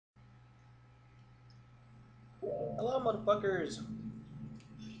Hello, motherfuckers.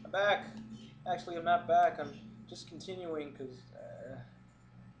 I'm back. Actually, I'm not back. I'm just continuing because.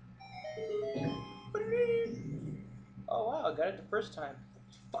 Oh wow, I got it the first time.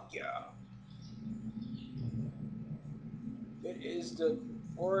 Fuck yeah! It is the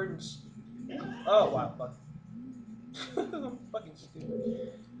orange. Oh wow, fuck. I'm fucking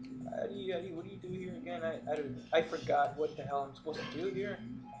stupid. What do you do here again? I forgot what the hell I'm supposed to do here.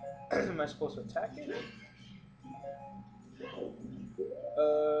 Am I supposed to attack it?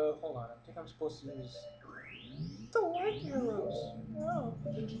 Hold on. I think I'm supposed to use the light arrows. No.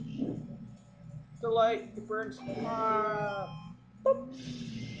 The light, it burns. Ah. Boop.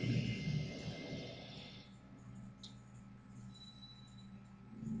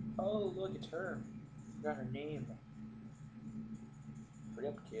 Oh, look, it's her. Forgot her name. Hurry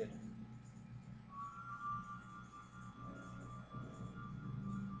up, kid.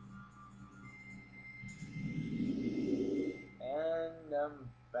 And I'm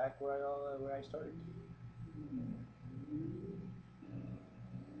back where I started.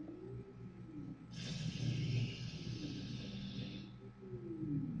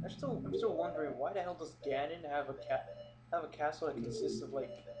 I'm still wondering why the hell does Ganon have a castle that consists of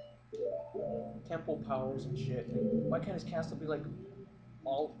like temple powers and shit? Like, why can't his castle be like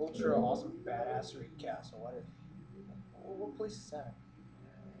all ultra awesome badassery castle? What place is that?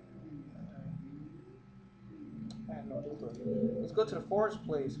 I have no clue. Let's go to the forest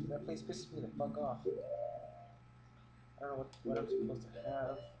place. That place pisses me the fuck off. I don't know what I'm supposed to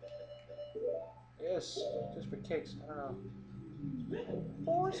have. Yes, just for kicks. I don't know.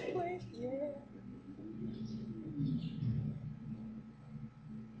 Forest place, yeah.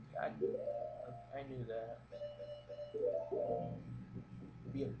 I knew that.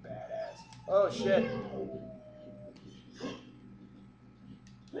 Be a badass. Oh shit.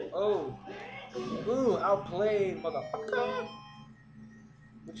 Oh. Ooh, outplayed, motherfucker.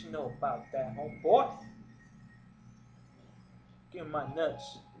 What you know about that, homeboy? Give him my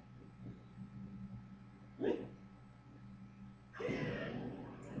nuts.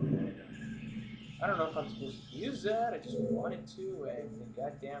 I don't know if I'm supposed to use that. I just wanted to, and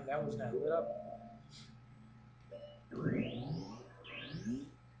goddamn, that was not lit up.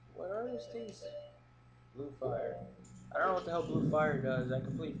 What are those things? Blue fire. I don't know what the hell blue fire does. I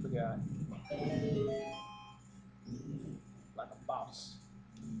completely forgot. Like a boss.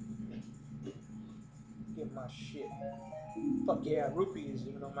 Get my shit. Fuck yeah, rupees.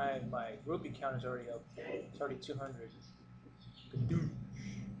 Even though my rupee count is already up. It's already 200.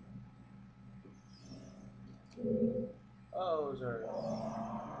 Oh, those are.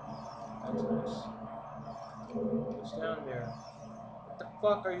 That's nice. What's down there? What the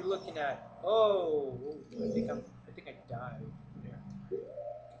fuck are you looking at? Oh, I think I died there.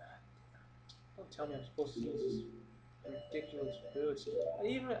 Don't tell me I'm supposed to use this ridiculous boots. I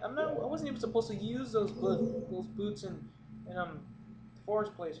wasn't even supposed to use those boots in the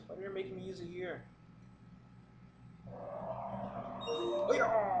forest place. Why are you making me use it here? Oh yeah!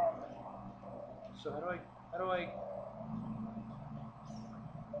 So how do I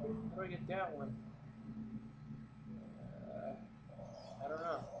get that one? I don't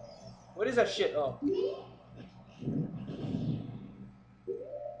know. What is that shit? Oh. Are you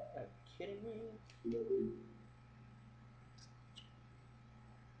kidding me?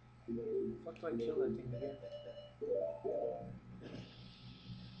 Fuck do I kill that thing again?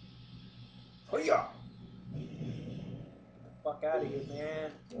 Oh yeah! Get the fuck out of here,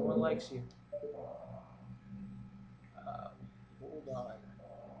 man. No one likes you. Hold on.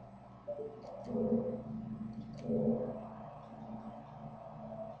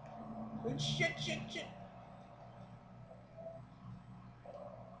 Shit.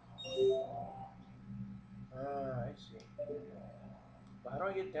 I see. But how do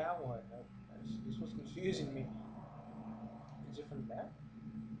I get that one? This was confusing me. Is it from that?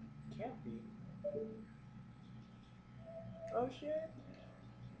 Can't be. Oh shit.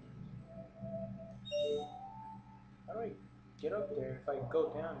 How do I get up there if I go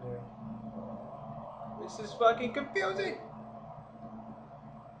down there? This is fucking confusing!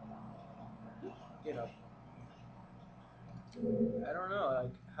 Get up. I don't know,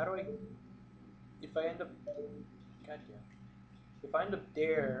 like, how do I... If I end up... Goddamn. If I end up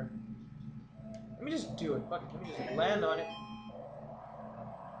there... Let me just do it, fuck it, let me just land on it.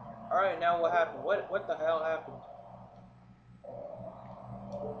 Alright, now what happened? What the hell happened?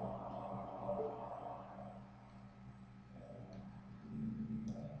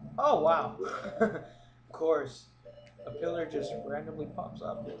 Oh, wow. Of course. A pillar just randomly pops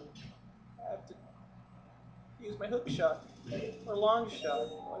up and I have to use my hook shot. Or long shot.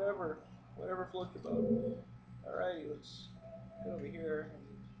 Whatever floats your boat. Alright, let's go over here and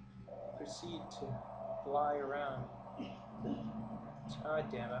proceed to fly around. Ah,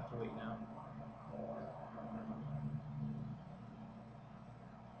 damn, I have to wait now.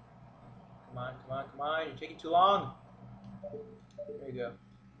 Come on, come on, come on, you're taking too long! There you go.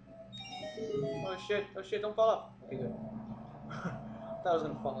 Oh shit, don't fall off! Okay, good. Thought I was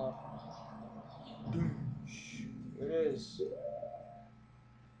gonna fall off. Here it is.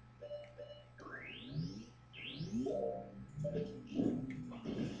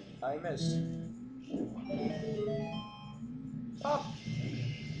 I missed. Up!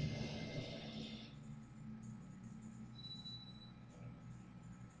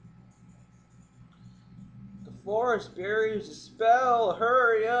 The forest barriers the spell!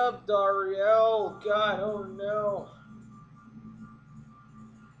 Hurry up, Dariel! God, oh no!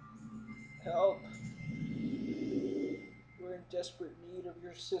 Help! We're in desperate need of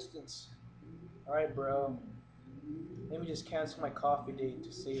your assistance. Alright, bro. Let me just cancel my coffee date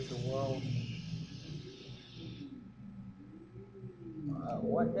to save the world.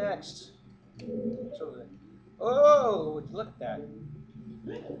 What next? So, oh, would you look at that?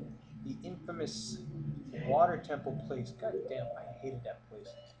 The infamous water temple place. God damn, I hated that place.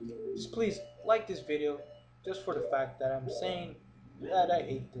 Just please like this video, just for the fact that I'm saying that I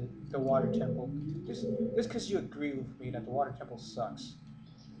hate the water temple. Just because you agree with me that the water temple sucks.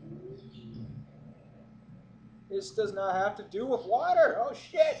 This does not have to do with water. Oh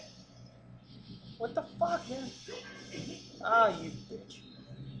shit! What the fuck, man? Ah, you bitch.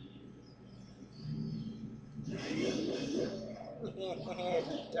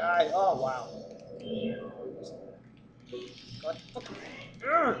 Die. Oh wow. God fucking.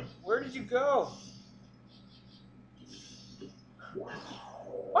 Where did you go?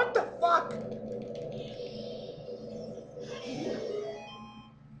 What the fuck?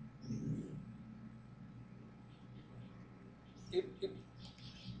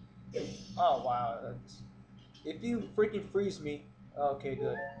 Oh wow. If you freaking freeze me. Okay,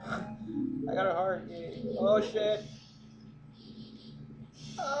 good. I got a heart. Yay. Oh shit.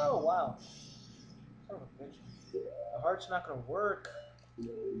 Oh wow. Son of a bitch. The heart's not gonna work. I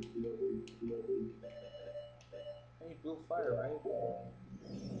need blue fire, right?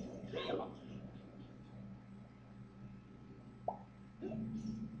 Damn.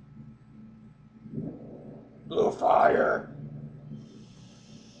 Blue fire!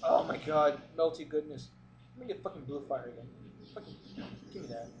 Oh my god, melty goodness. Let me get fucking blue fire again. Fucking, give me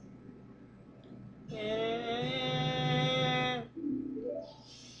that. Yeah.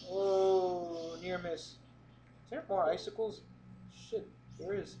 Oh, near miss. Is there more icicles? Shit,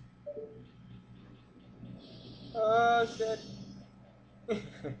 there is. Oh shit.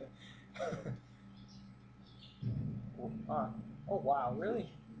 Oh wow, really?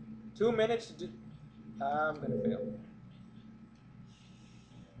 2 minutes to do. I'm gonna fail.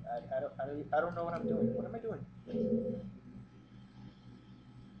 I don't know what I'm doing. What am I doing?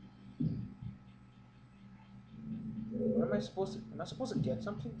 What am I supposed to? Am I supposed to get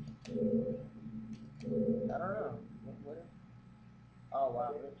something? I don't know. What oh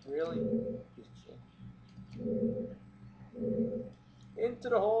wow, really? Piece of shit. Into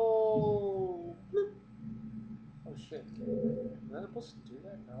the hole. Bloop. Oh shit. Was I supposed to do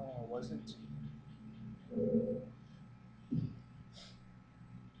that? No, I wasn't.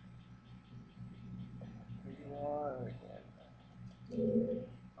 Here you are again.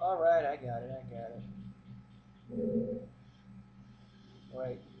 Alright, I got it, I got it.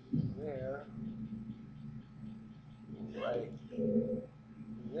 Right there. Right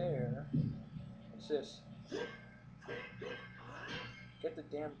there. What's this? Get the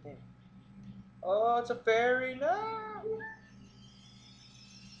damn thing. Oh, it's a fairy! No!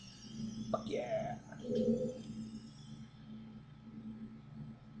 Fuck yeah!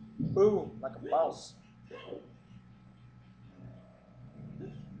 Boom! Like a mouse.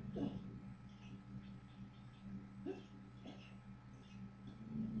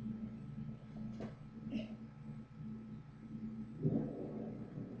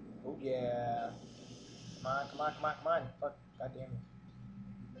 Oh yeah! Come on, come on, come on, come on! Fuck! God damn it!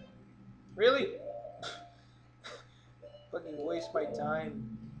 Really? Fucking waste my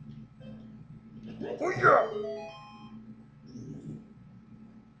time. Oh yeah!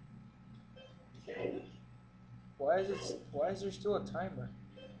 Why is there still a timer?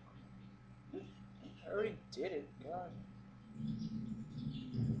 I already did it, God.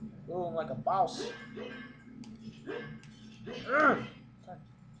 Oh, I'm like a boss.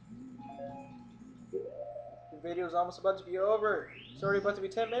 The video's almost about to be over. It's already about to be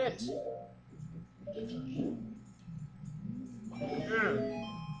 10 minutes.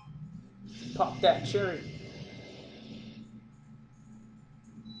 Pop that cherry.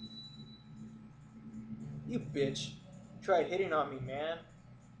 You bitch. You tried hitting on me, man.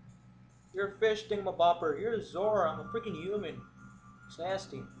 You're a fish, thingamabopper. You're a Zora. I'm a freaking human. It's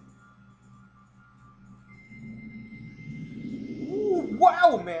nasty. Ooh,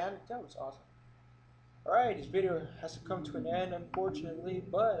 wow, man. That was awesome. Alright, this video has to come to an end, unfortunately,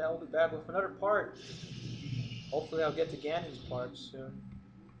 but I'll be back with another part. Hopefully I'll get to Ganon's part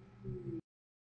soon.